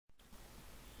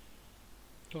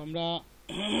তো আমরা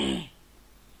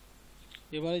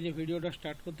এবারে যে ভিডিওটা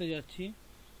স্টার্ট করতে যাচ্ছি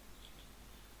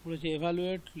বলেছে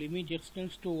evaluate limit x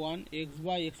tends to 1 x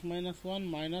by x minus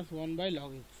 1 minus 1 by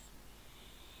log x।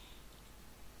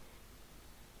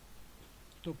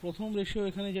 তো প্রথম রেশিও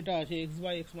এখানে যেটা আছে x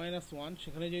by x minus 1,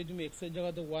 সেখানে যদি তুমি x এর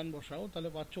জায়গাতে 1 বসাও তাহলে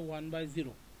পাচ্ছ 1 by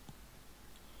 0,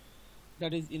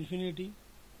 that is infinity.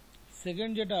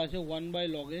 Second যেটা আছে 1 by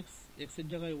log x, x এর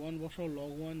জায়গায় 1 বসাও,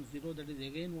 log 1 0, that is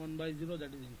again 1 by 0,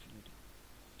 that is infinity,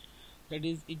 that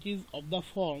is it is of the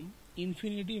form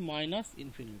infinity minus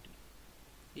infinity,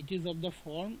 it is of the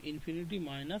form infinity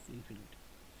minus infinity।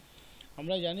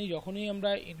 আমরা জানি যখনই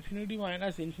আমরা infinity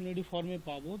minus infinity ফর্মে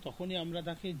পাবো তখনই আমরা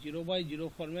তাকে 0/0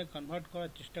 ফর্মে কনভার্ট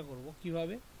করার চেষ্টা করব।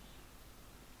 কিভাবে?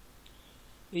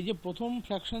 এই যে প্রথম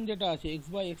ফ্র্যাকশন যেটা আছে x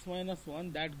by x minus 1,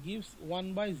 that gives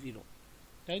 1/0,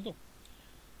 তাই তো?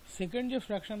 সেকেন্ড যে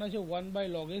ফ্র্যাকশন আছে 1 by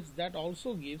log x, that also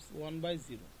gives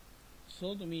 1/0। So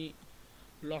তুমি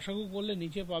লসাগু করলে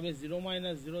নিচে পাবে 0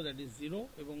 minus 0, দ্যাট ইজ 0,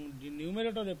 এবং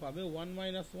নিউমারেটরে পাবে 1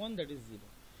 minus 1, that is 0।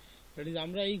 That is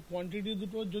আমরা এই কোয়ান্টিটি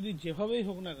দুটো যদি যেভাবেই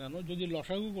হোক না কেন যদি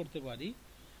লসাগু করতে পারি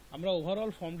আমরা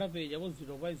ওভারঅল ফর্মটা পেয়ে যাব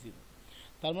 0/0।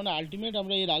 তার মানে আলটিমেট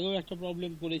আমরা এর আগেও একটা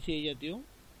প্রবলেম করেছি এই জাতীয়,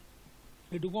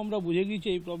 এটুকু আমরা বুঝে গিয়েছি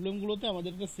এই প্রবলেমগুলোতে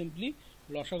আমাদেরকে সিম্পলি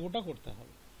লসাগুটা করতে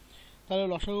হবে। তাহলে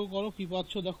লসাগু করো, কি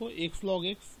পাচ্ছ দেখো, x log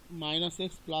x minus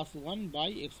x plus 1 by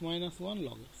x minus 1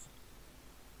 log x।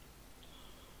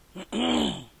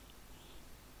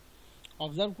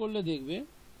 Observe করলে দেখবে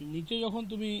নিচে যখন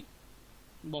তুমি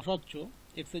বসাচ্ছ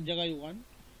x এর জায়গায় 1,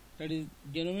 দ্যাট ইজ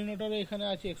ডেনোমিনেটরে এখানে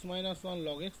আছে x minus 1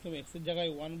 log x, তুমি x এর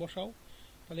জায়গায় 1 বসাও,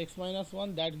 তাহলে x minus 1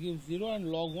 that gives 0 and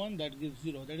log 1 that gives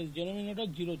 0, that is denominator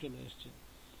 0 চলে এসছে।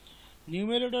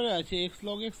 নিউমারেটরে আছে x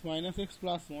log x minus x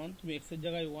plus 1, তুমি x এর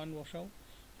জায়গায় 1 বসাও,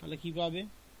 তাহলে কি পাবে,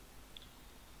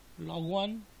 log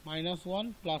 1 minus 1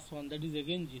 plus 1, that is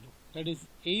again 0, that is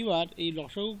এইবার এই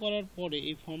লসাগু করার পরে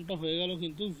এই ফর্মটা হয়ে গেল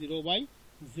কিন্তু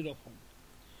 0/0 ফর্ম।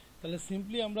 তাহলে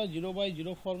সিম্পলি আমরা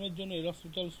 0/0 ফর্মের জন্য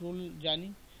এল'হসপিটালস রুল জানি,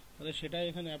 তাহলে সেটাই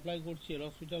এখানে অ্যাপ্লাই করছি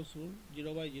এল'হসপিটালস রুল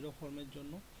 0/0 ফর্মের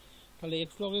জন্য। তাহলে x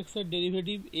log x এর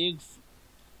ডেরিভেটিভ, x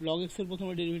log x এর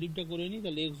প্রথমে ডেরিভেটিভটা করে নিই,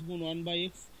 তাহলে x গুণ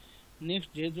 1/x। নেক্সট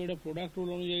যেহেতু এটা প্রোডাক্ট রুল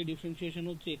অনুযায়ী ডিফারেন্সিয়েশন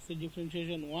হচ্ছে, x এর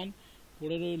ডিফারেন্সিয়েশন 1,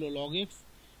 পড়ে রইল log x,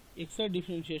 x এর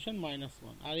ডিফারেন্সিয়েশন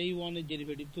 -1, আর এই 1 এর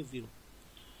ডেরিভেটিভ তো 0।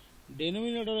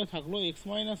 ডেনোমিনেটরে থাকলো x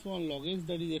minus 1 log x,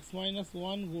 that is x minus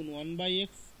 1 গুণ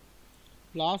 1/x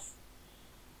প্লাস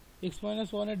x minus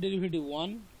 1 এর ডেরিভেটিভ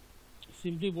 1,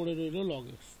 সিম্পলি পড়ে রইল log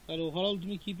x। তাহলে ওভারঅল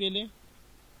তুমি কি পেলে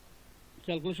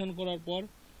ক্যালকুলেশন করার পর?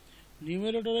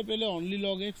 নিউমারেটরে পেলে অনলি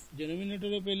log x,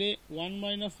 ডেনোমিনেটরে পেলে 1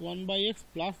 minus 1/x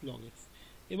plus log x।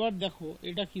 এবার দেখো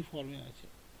এটা কি ফর্মে আছে।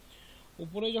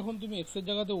 উপরে যখন তুমি x এর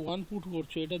জায়গাতে 1 পুট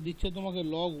করছো এটা দিচ্ছে তোমাকে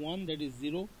log 1, দ্যাট ইজ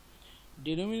 0।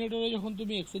 ডেনোমিনেটরে যখন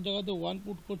তুমি x এর জায়গাতে 1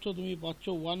 পুট করছো তুমি পাচ্ছ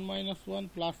 1 minus 1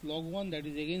 plus log 1, that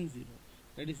is again 0,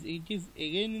 that is it is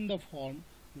again in the form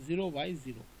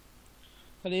 0/0।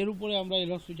 তাহলে এর উপরে আমরা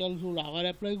এল'হসপিটালস রুল আবার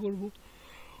অ্যাপ্লাই করব।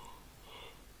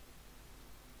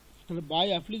 তাহলে বাই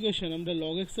অ্যাপ্লিকেশন আমরা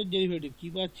log x এর ডেরিভেটিভ কি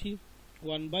পাচ্ছি,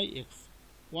 1/x,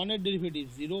 1 এর ডেরিভেটিভ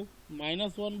 0,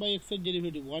 মাইনাস 1/x এর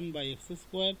derivative 1/x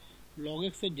square, log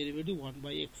x এর ডেরিভেটিভ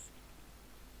 1/x।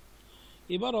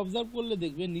 এবার অবজার্ভ করলে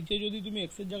দেখবে নিচে যদি তুমি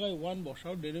x এর জায়গায় 1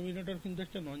 বসাও, ডেনোমিনেটর কিন্তু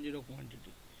একটা নন জিরো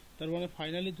কোয়ান্টিটি, তার মানে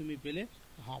ফাইনালি তুমি পেলে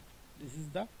half, this is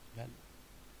the value.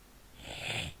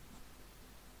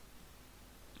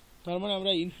 তার মানে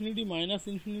আমরা ইনফিনিটি মাইনাস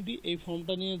ইনফিনিটি এই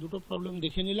ফর্মটা নিয়ে দুটো প্রবলেম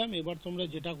দেখে নিলাম। এবার তোমরা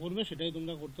যেটা করবে সেটাই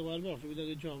তোমরা করতে পারবে, অসুবিধা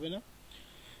কিছু হবে না।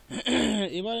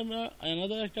 এবার আমরা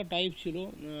অ্যানাদার একটা টাইপ ছিল,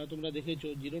 তোমরা দেখেছো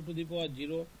 0 to the power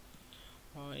 0,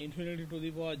 infinity to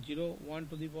the power 0, 1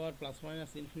 to the power plus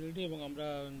minus infinity, এবং আমরা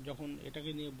যখন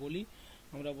এটাকে নিয়ে বলি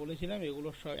আমরা বলেছিলাম এগুলো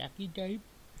সব একই টাইপ,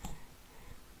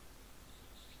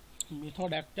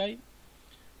 মেথড একটাই।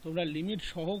 তোমরা লিমিট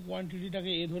সহ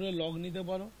কোয়ান্টিটিটাকে এ ধরে লগ নিতে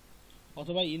পারো,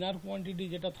 অথবা ইনার কোয়ান্টিটি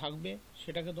যেটা থাকবে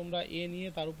সেটাকে তোমরা এ নিয়ে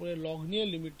তার উপরে লগ নিয়ে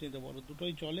লিমিট নিতে পারো,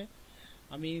 দুটোই চলে।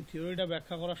 আমি থিওরিটা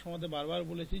ব্যাখ্যা করার সময় বারবার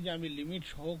বলেছি যে আমি লিমিট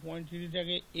সহ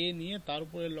কোয়ান্টিটিটাকে এ নিয়ে তার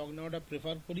উপরে লগ নেওয়াটা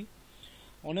প্রেফার করি।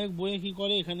 অনেক বইয়ে কী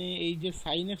করে, এখানে এই যে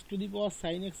sine x to the power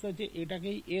sine x আছে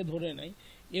এটাকেই এ ধরে নেয়,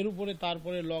 এর উপরে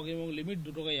তারপরে লগ এবং লিমিট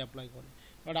দুটোকেই অ্যাপ্লাই করে,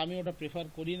 বাট আমি ওটা প্রেফার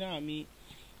করি না। আমি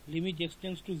limit x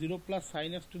tends to 0 plus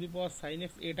sine x to the power sine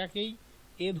x এটাকেই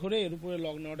এ ধরে এর উপরে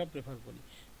লগ নেওয়াটা প্রেফার করি।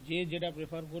 যে যেটা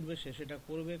প্রেফার করবে সে সেটা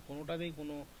করবে, কোনোটাতেই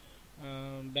কোনো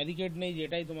ব্যারিকেড নেই যে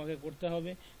এটাই তোমাকে করতে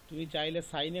হবে। তুমি চাইলে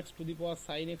sine x to the power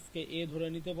sine এক্সকে এ ধরে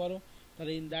নিতে পারো,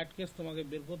 তাহলে ইন দ্যাট কেস তোমাকে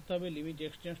বের করতে হবে limit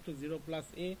x tends to 0 plus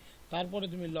এ, তারপরে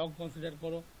তুমি লগ কনসিডার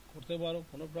করতে পারো,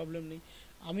 কোনো প্রবলেম নেই।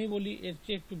 আমি বলি এর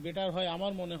চেয়ে একটু বেটার হয়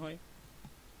আমার মনে হয়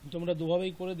তোমরা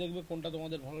দুভাবেই করে দেখবে কোনটা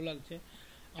তোমাদের ভালো লাগছে।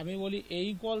 আমি বলি a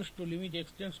equals to limit x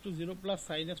tends to 0 plus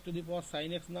sine x to the power sine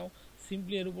x now,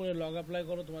 simply এর উপরে লগ অ্যাপ্লাই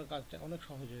করো, তোমার কাজটা অনেক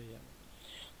সহজ হয়ে যাবে।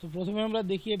 তো প্রথমে আমরা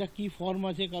দেখি এটা কি ফর্ম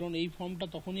আছে, কারণ এই ফর্মটা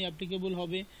তখনই অ্যাপ্লিকেবল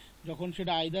হবে যখন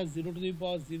সেটা আইদার 0 টু দি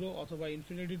পাওয়ার 0 অথবা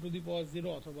ইনফিনিটি টু দি পাওয়ার 0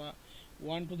 অথবা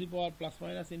 1 to the power plus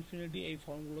minus infinity, এই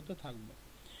ফর্মগুলোতে থাকবে।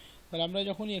 তাহলে আমরা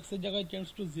যখনই এক্সের জায়গায় চেঞ্জ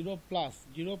টু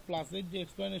 0 প্লাসের যে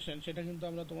এক্সপ্লেনেশন সেটা কিন্তু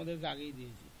আমরা তোমাদেরকে আগেই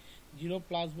দিয়েছি। 0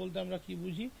 প্লাস বলতে আমরা কি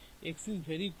বুঝি, x is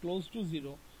very close two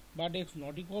 0 but x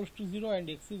not equals to 0 and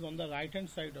x is on the right hand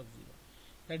side of 0,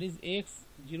 that is x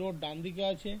 0 ডান দিকে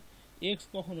আছে, এক্স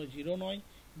কখনো 0 নয়,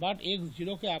 বাট এক্স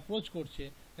 0কে অ্যাপ্রোচ করছে,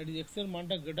 দ্যাট ইজ এক্সের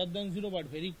মানটা greater than 0 but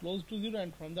very close two 0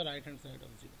 and from the right hand side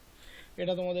of 0।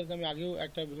 এটা তোমাদেরকে আমি আগেও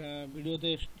একটা ভিডিওতে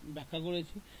ব্যাখ্যা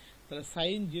করেছি। তাহলে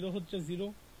সাইন 0 হচ্ছে 0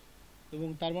 এবং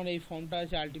তার মানে এই ফর্মটা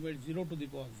আছে আলটিমেট 0 টু দি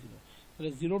পাওয়ার 0।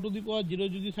 তাহলে 0 টু দি পাওয়ার 0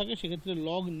 যদি থাকে সেক্ষেত্রে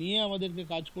লগ নিয়ে আমাদেরকে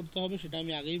কাজ করতে হবে, সেটা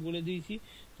আমি আগেই বলে দিয়েছি।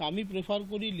 তো আমি প্রেফার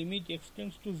করি limit x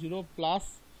tends to 0 plus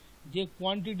যে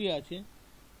কোয়ান্টিটি আছে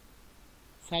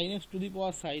sine x to the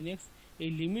power sine x, এই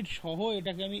লিমিট সহ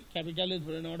এটাকে আমি ক্যাপিটালে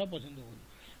ধরে নেওয়াটা পছন্দ করি।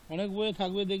 অনেক বইয়ে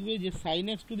থাকবে দেখবে যে sine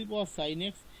x to the power sine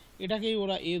x এটাকেই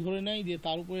ওরা এ ধরে নেয়, দিয়ে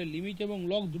তার উপরে লিমিট এবং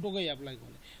লগ দুটোকেই অ্যাপ্লাই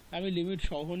করে। আমি লিমিট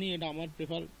সহ নিই, এটা আমার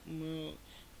প্রেফার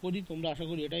করি, তোমরা আশা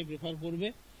করি এটাই প্রেফার করবে।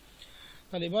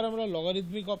 তাহলে এবার আমরা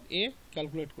লগারিদমিক অফ এ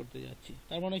ক্যালকুলেট করতে যাচ্ছি।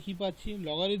 তার মানে কি পাচ্ছি,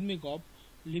 logarithmic of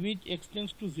limit x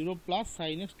tends to 0 plus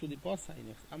sine x to the power sine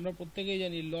x. আমরা প্রত্যেকেই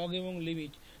জানি লগ এবং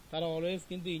লিমিট তারা অলওয়েজ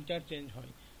কিন্তু ইন্টারচেঞ্জ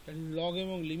হয়, দ্যাট ইজ লগ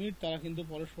এবং লিমিট তারা কিন্তু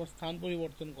পরস্পর স্থান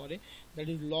পরিবর্তন করে, that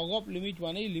is log of limit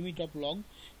মানেই লিমিট অফ লগ।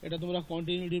 এটা তোমরা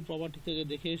কন্টিনিউটির প্রপার্টি থেকে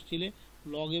দেখে এসেছিলে,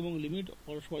 লগ এবং লিমিট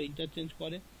পরস্পর ইন্টারচেঞ্জ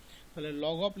করে। তাহলে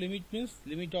log of limit means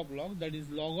limit of log, that is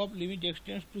log of limit x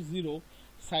tends to 0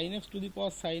 sin x to the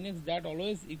power sin x, that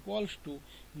always equals to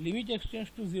limit x tends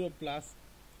to 0 plus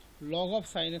log of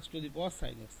sin x to the power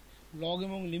sin x। Log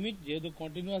এবং limit যেহেতু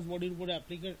continuous বডির উপরে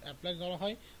apply করা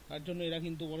হয় তার জন্য এরা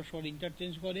কিন্তু পরস্পর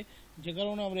ইন্টারচেঞ্জ করে, যে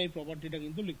কারণে আমরা এই প্রপার্টিটা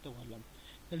কিন্তু লিখতে পারলাম।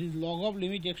 That is log of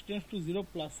limit x tends to 0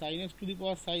 plus sine x to the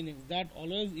power sine x, that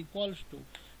always equals to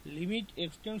limit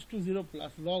x tends to 0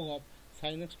 plus log of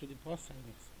sine x to the power sine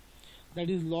x, that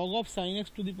is log of sine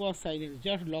x to the power sine x.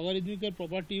 Just লগারিদমিকের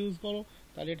property use করো,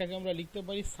 তাহলে এটাকে আমরা লিখতে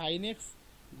পারি sine x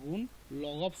গুণ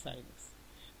log of sine x.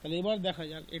 তাহলে এবার দেখা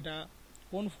যাক এটা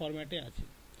কোন ফরম্যাটে আছে।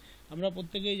 আমরা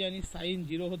প্রত্যেকেই জানি সাইন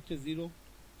 0 হচ্ছে 0,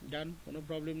 ডান, কোনো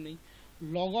প্রবলেম নেই।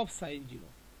 Log of sign 0,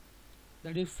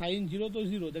 that is sign 0 তো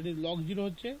 0, দ্যাট ইজ লগ 0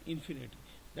 হচ্ছে ইনফিনিটি,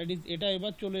 দ্যাট ইজ এটা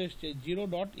এবার চলে এসছে 0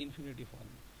 ডট ইনফিনিটি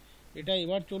ফর্মে, এটা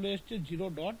এবার চলে এসছে 0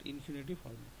 ডট ইনফিনিটি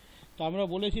ফর্মে। তো আমরা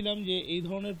বলেছিলাম যে এই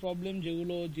ধরনের প্রবলেম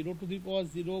যেগুলো 0 টু দি পাওয়ার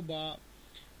 0 বা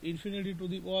ইনফিনিটি টু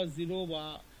দি পাওয়ার 0 বা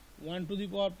 1 to the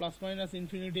power plus minus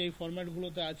infinity এই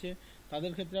ফরম্যাটগুলোতে আছে,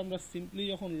 তাদের ক্ষেত্রে আমরা সিম্পলি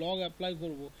যখন লগ অ্যাপ্লাই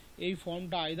করব এই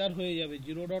ফর্মটা আইদার হয়ে যাবে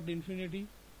 0 ডট ইনফিনিটি,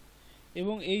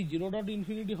 এবং এই 0 ডট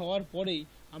ইনফিনিটি হওয়ার পরেই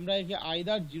আমরা একে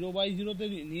আইদার 0/0তে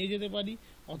নিয়ে যেতে পারি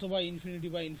অথবা ইনফিনিটি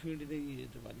বা ইনফিনিটিতে নিয়ে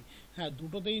যেতে পারি। হ্যাঁ,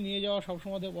 দুটোতেই নিয়ে যাওয়া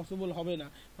সবসময় পসিবল হবে না,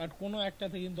 বাট কোনো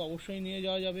একটাতে কিন্তু অবশ্যই নিয়ে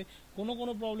যাওয়া যাবে। কোনো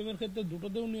কোনো প্রবলেমের ক্ষেত্রে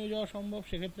দুটোতেও নিয়ে যাওয়া সম্ভব,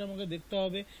 সেক্ষেত্রে আমাকে দেখতে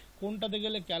হবে কোনটাতে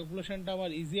গেলে ক্যালকুলেশনটা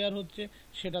আমার ইজিয়ার হচ্ছে,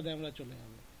 সেটাতে আমরা চলে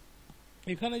যাব।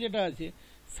 এখানে যেটা আছে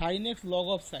sine x log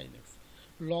of sine x,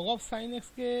 log of sign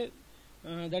এক্সকে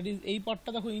দ্যাট ইজ এই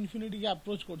পার্টটা দেখো ইনফিনিটিকে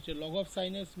অ্যাপ্রোচ করছে, log of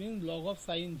sine x means log of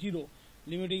sign 0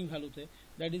 limiting ভ্যালুতে,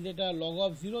 দ্যাট ইজ এটা log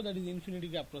of 0 that is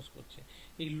ইনফিনিটিকে approach করছে।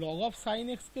 এই লগ অফ সাইন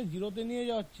এক্সকে 0তে নিয়ে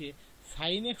যাওয়া হচ্ছে,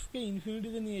 সাইন এক্সকে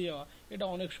ইনফিনিটিতে নিয়ে যাওয়া এটা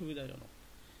অনেক সুবিধাজনক,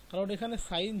 কারণ এখানে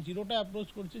সাইন 0টা অ্যাপ্রোচ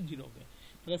করছে 0কে।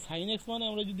 তাহলে সাইন এক্স মানে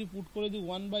আমরা যদি পুট করে দিই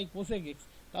 1/cosec x,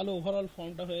 তাহলে ওভারঅল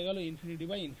ফর্মটা হয়ে গেল ইনফিনিটি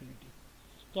বাই ইনফিনিটি।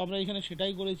 তো আমরা এখানে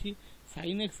সেটাই করেছি,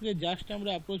 সাইন এক্সকে জাস্ট আমরা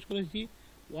অ্যাপ্রোচ করেছি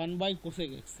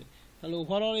 1/cosec x এ, তাহলে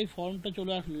ওভারঅল এই ফর্মটা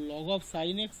চলে আসলো log of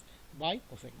sine x by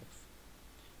cosec x,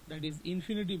 that is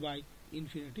infinity by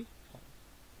infinity form.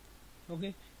 ওকে,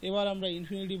 এবার আমরা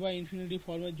ইনফিনিটি বাই ইনফিনিটি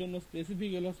ফর্মের জন্য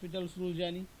স্পেসিফিক এল হসপিটালস রুল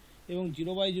জানি, এবং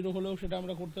 0/0 হলেও সেটা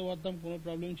আমরা করতে পারতাম, কোনো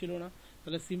প্রবলেম ছিল না।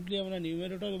 তাহলে সিম্পলি আমরা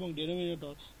নিউমেরেটর এবং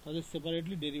ডেনোমিনেটর তাদের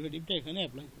সেপারেটলি ডেরিভেটিভটা এখানে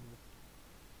অ্যাপ্লাই করব।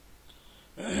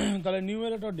 তাহলে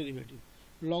numerator derivative,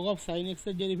 log of sign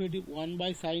এক্সের ডেরিভেটিভ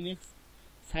 1/sin x,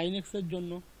 সাইন এক্সের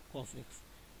জন্য cos x,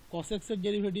 cos x এর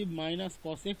derivative minus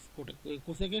cos x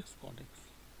cosec x cot x।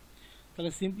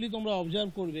 তাহলে সিম্পলি তোমরা অবজার্ভ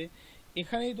করবে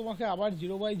এখানেই তোমাকে আবার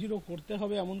 0/0 করতে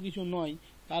হবে এমন কিছু নয়,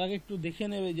 তার আগে একটু দেখে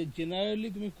নেবে যে জেনারেলি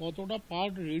তুমি কতটা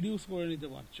পার্ট রিডিউস করে নিতে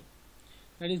পারছো,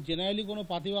 দ্যাট ইজ জেনারেলি কোনো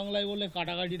পাতি বাংলায় বলে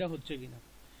কাটাকাটিটা হচ্ছে কিনা।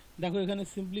 দেখো এখানে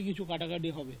সিম্পলি কিছু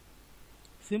কাটাকাটি হবে,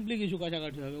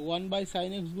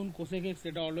 1/sin x গুণ cosec x,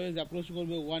 এটা অলওয়েজ অ্যাপ্রোচ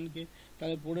করবে 1কে,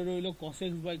 তাহলে পড়ে রইল cos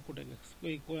x by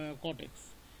cot x,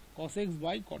 cos x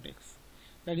by cot x।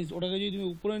 That is ওটাকে যদি তুমি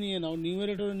উপরে নিয়ে নাও,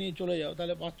 নিউমারেটরে নিয়ে চলে যাও,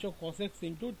 তাহলে পাচ্ছ cos x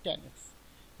into tan x।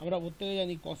 আমরা প্রত্যেকে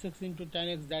জানি cos x into tan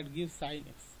x that gives sin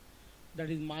x, that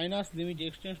is minus limit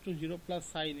x tends to 0 plus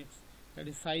sin x, that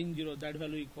is sin 0, that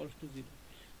value equals to 0।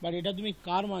 But এটা তুমি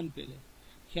কার মান পেলে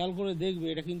খেয়াল করে দেখবে,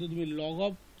 এটা কিন্তু তুমি লগ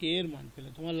অফ a এর মান পেলে,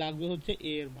 তোমার লাগবে হচ্ছে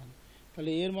a এর মান। তাহলে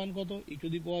a এর মান কত? e to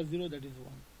the power 0, that is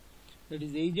 1। That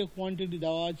is এই যে কোয়ান্টিটি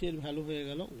দেওয়া আছে এর ভ্যালু হয়ে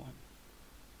গেল 1।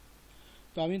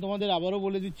 তো আমি তোমাদের আবারও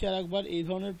বলে দিচ্ছি আর একবার, এই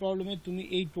ধরনের প্রবলেমে তুমি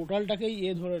এই টোটালটাকেই a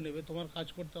ধরে নেবে, তোমার কাজ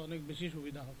করতে অনেক বেশি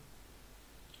সুবিধা হবে।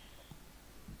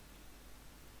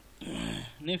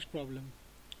 নেক্সট প্রবলেম,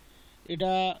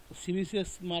 এটা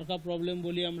সিবিসিএস মার্কা প্রবলেম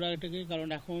বলি আমরা এটাকে, কারণ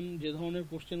এখন যে ধরনের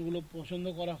কোশ্চেনগুলো পছন্দ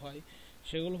করা হয়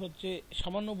সেগুলো হচ্ছে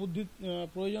সামান্য বুদ্ধির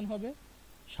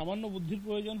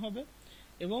প্রয়োজন হবে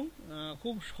এবং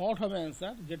খুব শর্ট হবে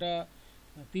অ্যান্সার, যেটা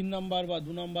 3 নাম্বার বা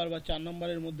 2 নাম্বার বা 4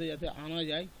 নাম্বারের মধ্যে যাতে আনা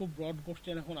যায়। খুব ব্রড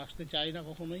কোশ্চেন এখন আসতে চায় না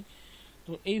কখনোই।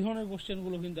 তো এই ধরনের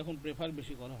কোশ্চেনগুলো কিন্তু এখন প্রেফার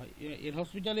বেশি করা হয়। এর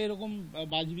হসপিটালে এরকম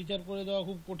বাজ বিচার করে দেওয়া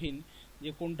খুব কঠিন যে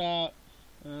কোনটা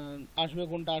আসবে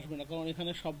কোনটা আসবে না, কারণ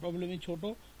এখানে সব প্রবলেমই ছোট,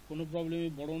 কোনো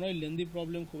প্রবলেমই বড় নয়। লেন্দি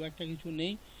প্রবলেম খুব একটা কিছু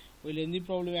নেই। ওই লেন্দি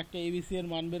প্রবলেম একটা এবিসি এর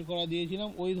মান বের করা দিয়েছিলাম,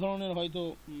 ওই ধরনের হয়তো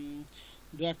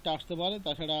দু একটা আসতে পারে,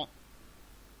 তাছাড়া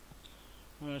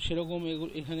সেরকম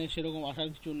এখানে সেরকম আসার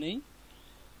কিছু নেই।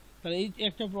 তাহলে এই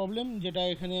একটা প্রবলেম যেটা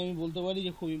এখানে আমি বলতে পারি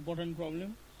যে খুব ইম্পর্ট্যান্ট প্রবলেম।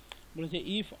 বলেছে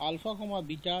if alpha comma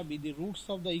beta B the roots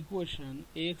of the equation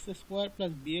A x square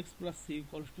plus B x plus C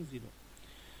equals to 0।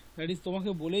 That is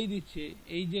তোমাকে বলেই দিচ্ছে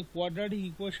এই যে কোয়াড্রাটিক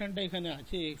ইকুয়েশনটা এখানে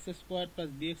আছে x square plus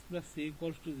B x plus C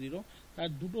equals to 0, তার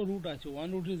দুটো root আছে, one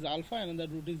root is alpha another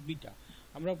root is beta.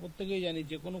 আমরা প্রত্যেকেই জানি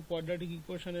যে কোনো কোয়াড্রাটিক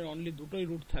ইকুয়েশনের অনলি দুটোই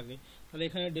রুট থাকে, তাহলে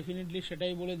এখানে ডেফিনেটলি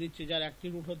সেটাই বলে দিচ্ছে যার একটি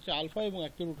রুট হচ্ছে আলফা এবং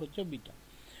একটি রুট হচ্ছে বিটা।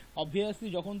 অবভিয়াসলি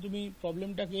যখন তুমি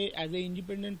প্রবলেমটাকে as a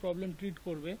independent problem treat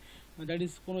করবে, দ্যাট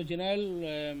ইজ কোনো জেনারেল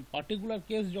পার্টিকুলার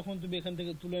কেস যখন তুমি এখান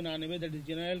থেকে তুলে না নেবে, দ্যাট ইজ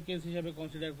জেনারেল কেস হিসাবে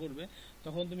কনসিডার করবে,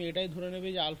 তখন তুমি এটাই ধরে নেবে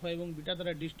যে আলফা এবং বিটা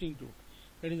তারা distinct root,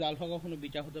 that is alpha কখনো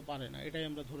বিটা হতে পারে না, এটাই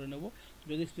আমরা ধরে নেব।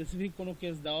 যদি স্পেসিফিক কোনো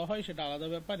কেস দেওয়া হয় সেটা আলাদা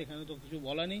ব্যাপার, এখানে তো কিছু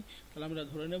বলা নেই, তাহলে আমরা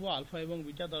ধরে নেব আলফা এবং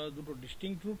বিটা তারা দুটো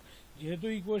ডিস্টিংক্ট রুট। যেহেতু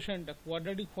ইকুয়েশনটা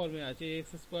কোয়াড্রাটিক ফর্মে আছে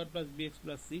x square plus B x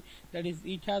plus C, that is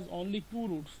it has only two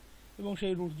roots এবং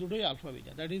সেই রুটস দুটোই alpha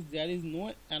beta, that is there is no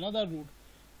another root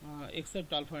except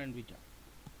alpha and beta,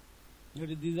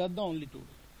 these are the only two.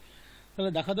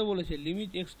 তাহলে দেখাতে বলেছে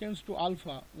limit x tends to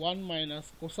alpha 1 minus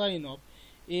cosine of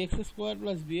A x square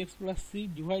plus B x plus C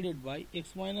divided by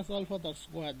x minus alpha তার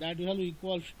square, that value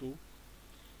equals to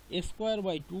A square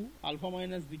by 2 alpha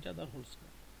minus beta তার whole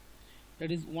square,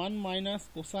 that is 1 minus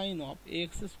cosine of A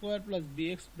x square plus B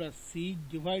x plus C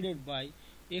divided by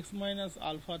x minus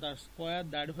alpha তার square,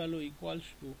 that value equals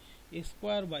to a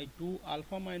square by 2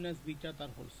 alpha minus beta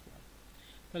তার whole square.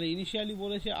 তাহলে initially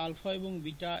বলেছে alpha এবং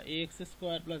beta এ x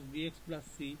square plus B x plus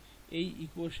C এই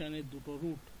ইকুয়েশনের দুটো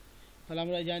root. তাহলে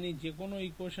আমরা জানি যে কোনো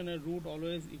ইকুয়েশনের রুট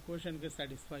অলওয়েজ ইকুয়েশনকে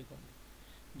স্যাটিসফাই করে,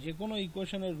 যে কোনো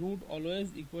ইকুয়েশনের রুট অলওয়েজ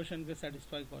ইকুয়েশনকে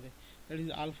স্যাটিসফাই করে, দ্যাট ইজ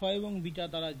আলফা এবং বিটা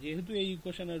তারা যেহেতু এই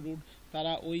ইকুয়েশনের রুট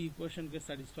তারা ওই ইকুয়েশনকে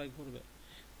স্যাটিসফাই করবে।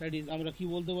 দ্যাট ইজ আমরা কি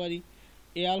বলতে পারি,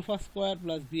 a alpha square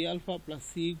plus b alpha plus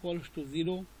c equals to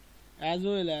 0 as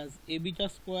well as a beta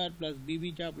square plus b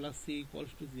beta plus c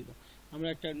equals to 0। আমরা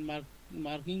একটা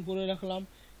মার্কিং করে রাখলাম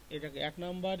এটাকে 1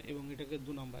 নাম্বার এবং এটাকে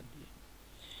 2 নাম্বার দিয়ে।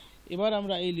 এবার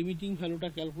আমরা এই লিমিটিং ভ্যালুটা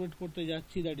ক্যালকুলেট করতে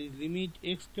যাচ্ছি, that is limit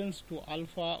x tends to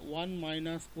alpha 1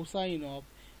 minus cosine of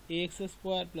A x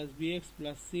square plus B x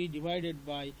plus C divided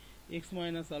by x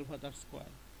minus alpha তার স্কোয়ার।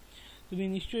 তুমি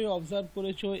নিশ্চয়ই অবজার্ভ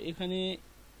করেছো এখানে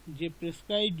যে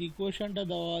প্রেসক্রাইবড ইকুয়েশনটা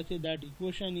দেওয়া আছে, that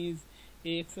equation is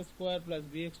a x square plus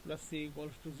B x plus C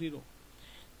equals to 0।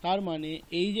 তার মানে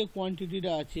এই যে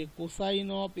কোয়ান্টিটিটা আছে cosine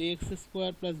of A x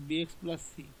square plus B x plus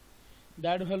C,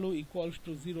 that value equals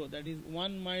to 0, that is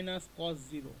 1 minus cos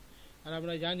 0। আর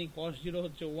আমরা জানি কস 0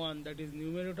 হচ্ছে 1, that is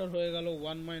numerator হয়ে গেল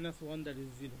 1 মাইনাস 1, দ্যাট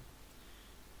ইজ 0।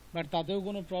 বাট তাতেও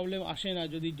কোনো প্রবলেম আসে না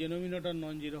যদি ডেনোমিনেটর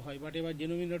নন জিরো হয়। বাট এবার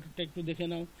ডেনোমিনেটরটা একটু দেখে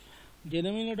নাও,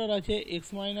 ডেনোমিনেটর আছে এক্স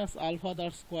মাইনাস আলফা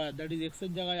তার স্কোয়ার, দ্যাট ইজ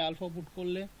এক্সের জায়গায় আলফা পুট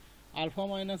করলে আলফা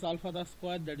মাইনাস আলফা তার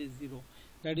square, that is 0।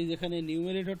 That is এখানে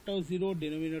নিউমেরেটরটাও 0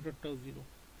 ডেনোমিনেটরটাও 0।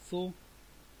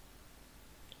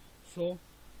 So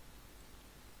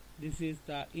this is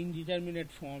the indeterminate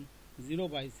form 0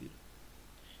 by 0।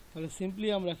 তাহলে সিম্পলি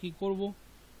আমরা কি করব,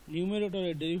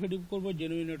 নিউমেরেটরের ডেরিভেটিভ করব,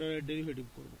 ডেনোমিনেটরের ডেরিভেটিভ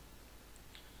করব।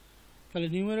 তাহলে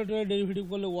নিউমেরেটরের ডেরিভেটিভ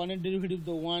করলে 1 এর ডেরিভেটিভ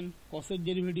তো 1, কসের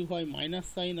ডেরিভেটিভ হয় মাইনাস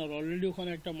সাইন, আর অলরেডি ওখানে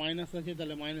একটা মাইনাস আছে,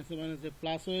 তাহলে মাইনাসে মাইনাসে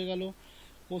প্লাস হয়ে গেল।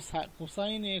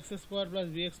 Cosine x square plus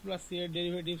B x plus C এর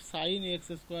derivative sine x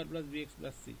square plus B x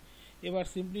plus C. এবার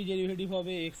সিম্পলি ডেরিভেটিভ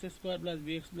হবে x square plus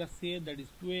B x plus C এর, that is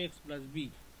 2x plus B.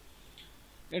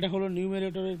 এটা হলো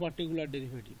নিউমেরেটরের particular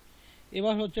derivative.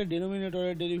 এবার হচ্ছে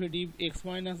ডেনোমিনেটরের derivative x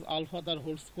minus alpha তার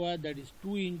whole square, that is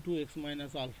 2 into x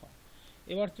minus alpha.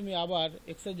 এবার তুমি আবার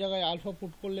এক্সের জায়গায় আলফা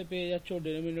পুট করলে পেয়ে যাচ্ছ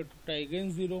ডেনোমিনেটরটা এগেন্স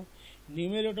 0।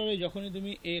 নিউমেরেটরে যখনই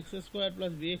তুমি x square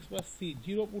plus B x plus C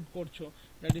 0 put করছো,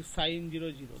 that is sign 0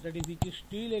 0, that is it is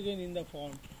still again in the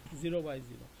form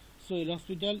 0/0। So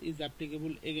L'Hospital is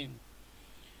applicable again.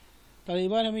 তাহলে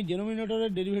এবার আমি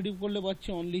ডেনোমিনেটরের ডেরিভেটিভ করলে পাচ্ছি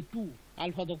অনলি 2,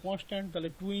 আলফা তো কনস্ট্যান্ট, তাহলে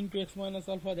 2 into x minus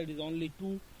alpha, that is only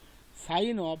 2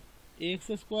 sign of x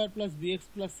square plus B x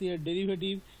plus C এর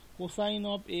derivative cosine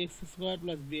of x square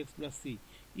plus B x plus C.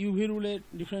 UV রুলের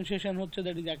differentiation হচ্ছে,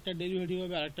 that is একটা derivative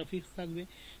হবে আর একটা fix থাকবে।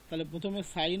 তাহলে প্রথমে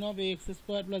sign of x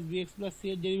square plus B x plus C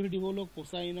এর derivative হলো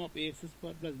cosine of x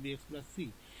square plus B x plus C.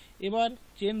 এবার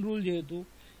চেন রুল যেহেতু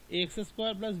x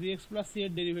square plus B x plus C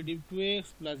এর ডেরিভেটিভ 2x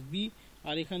প্লাস বি,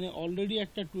 আর এখানে already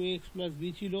একটা 2x plus B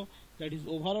ছিল, that is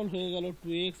overall হয়ে গেল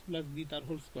 2x প্লাস বি তার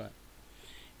whole square.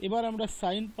 এবার আমরা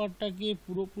সাইন পার্টটাকে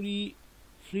পুরোপুরি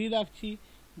ফ্রি রাখছি,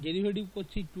 ডেরিভেটিভ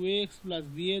করছি 2x প্লাস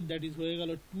বি এর, দ্যাট ইজ হয়ে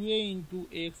গেল 2a into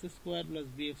x square plus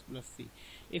B x plus C.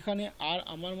 এখানে আর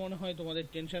আমার মনে হয় তোমাদের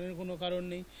টেনশনের কোনো কারণ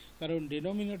নেই, কারণ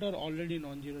ডেনোমিনেটর অলরেডি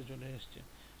নন জিরো চলে এসছে।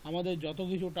 আমাদের যত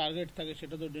কিছু টার্গেট থাকে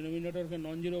সেটা তো ডেনোমিনেটরকে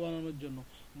নন জিরো বানানোর জন্য,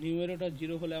 নিউমেরেটর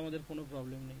জিরো হলে আমাদের কোনো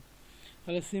প্রবলেম নেই।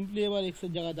 তাহলে সিম্পলি এবার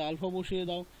এক্সের জায়গাতে আলফা বসিয়ে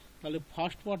দাও, তাহলে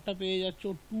ফার্স্ট পার্টটা পেয়ে যাচ্ছ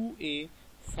 2a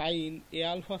সাইন এ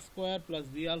alpha square plus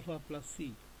B alpha plus C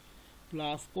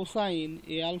plus cosine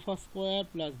এ alpha square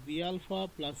plus B alpha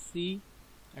plus C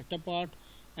একটা part,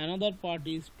 another part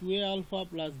is 2a alpha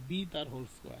plus B তার হোল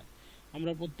স্কোয়ার।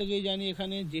 আমরা প্রত্যেকেই জানি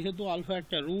এখানে যেহেতু আলফা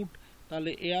একটা রুট,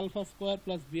 তাহলে এ alpha square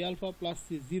plus B alpha plus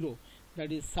C 0, that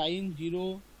is sign 0,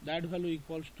 that value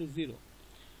equals to 0।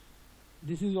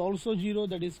 This is also 0,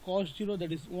 that is cos 0,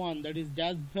 that is 1, that is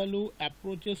that value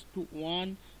approaches to 1,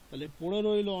 তাহলে পড়ে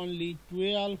রইল only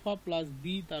 2a alpha plus b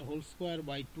তার whole square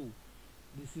by 2।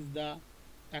 This is the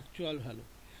actual value.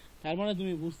 তার মানে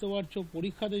তুমি বুঝতে পারছো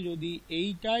পরীক্ষাতে যদি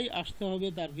এইটাই আসতে হবে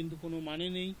তার কিন্তু কোনো মানে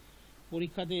নেই।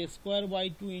 পরীক্ষাতে square by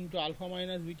 2 into alpha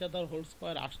minus beta তার হোল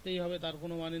স্কোয়ার আসতেই হবে, তার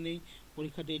কোনো মানে নেই।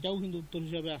 পরীক্ষাতে এটাও কিন্তু উত্তর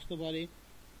হিসাবে আসতে পারে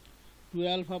 2a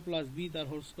alpha plus b তার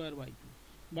whole square by 2।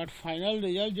 But final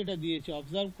result যেটা দিয়েছে,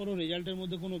 অবজার্ভ করো রেজাল্টের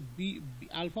মধ্যে কোনো বি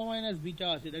আলফা মাইনাস বিটা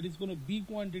আছে, দ্যাট ইজ কোনো বি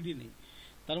কোয়ান্টিটি নেই।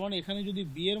 তার মানে এখানে যদি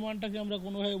বি এর মানটাকে আমরা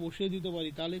কোনোভাবে বসিয়ে দিতে পারি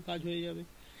তাহলে কাজ হয়ে যাবে।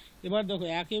 এবার দেখো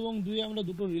 1 এবং 2 আমরা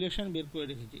দুটো রিলেশন বের করে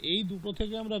রেখেছি, এই দুটো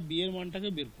থেকে আমরা বি এর মানটাকে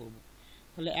বের করব।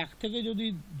 তাহলে 1 থেকে যদি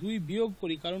 2 বিয়োগ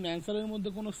করি, কারণ অ্যান্সারের মধ্যে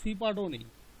কোনো সি পার্টও নেই,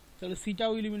 তাহলে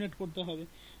সিটাও ইলিমিনেট করতে হবে।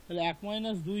 তাহলে 1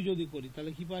 মাইনাস 2 যদি করি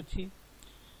তাহলে কি পাচ্ছি,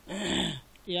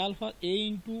 a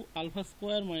into alpha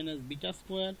square minus beta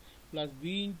square plus b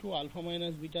into alpha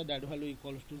minus beta, that value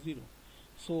equals to 0.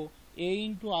 So a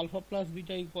into alpha plus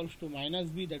beta equals to minus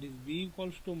b, that is b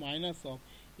equals to minus of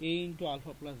a into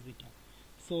alpha plus beta.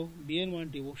 So b এর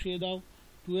মানটি বসিয়ে দাও,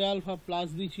 2a alpha plus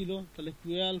b ছিল, তাহলে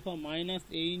 2a alpha minus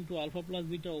a into alpha plus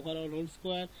beta overall whole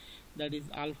square, that is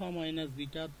alpha minus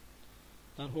beta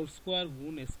তার whole square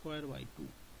গুণ square by 2,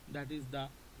 that is the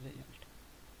result.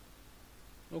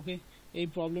 ওকে, এই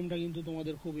প্রবলেমটা কিন্তু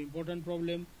তোমাদের খুব ইম্পর্ট্যান্ট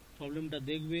প্রবলেমটা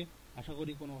দেখবে, আশা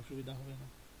করি কোনো অসুবিধা হবে না।